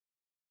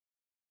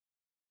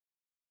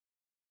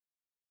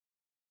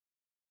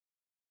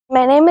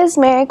My name is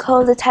Mary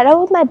Cole. The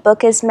title of my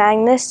book is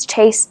Magnus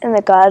Chase and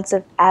the Gods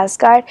of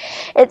Asgard.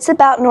 It's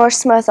about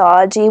Norse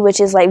mythology,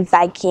 which is like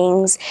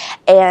Vikings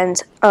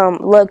and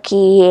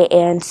Loki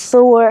and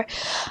Thor.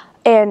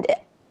 And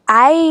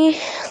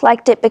I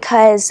liked it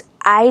because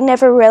I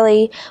never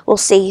really will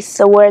see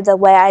Thor the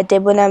way I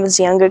did when I was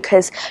younger,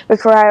 because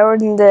Rick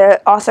Riordan, the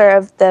author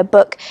of the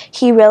book,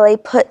 he really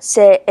puts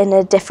it in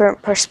a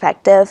different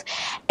perspective.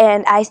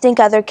 And I think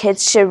other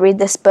kids should read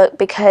this book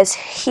because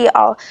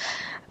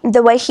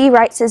the way he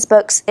writes his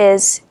books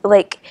is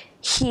like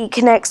he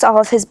connects all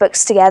of his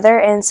books together,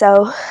 and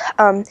so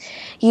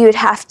you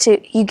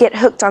get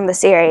hooked on the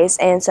series,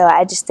 and so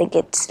I just think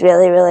it's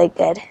really, really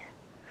good.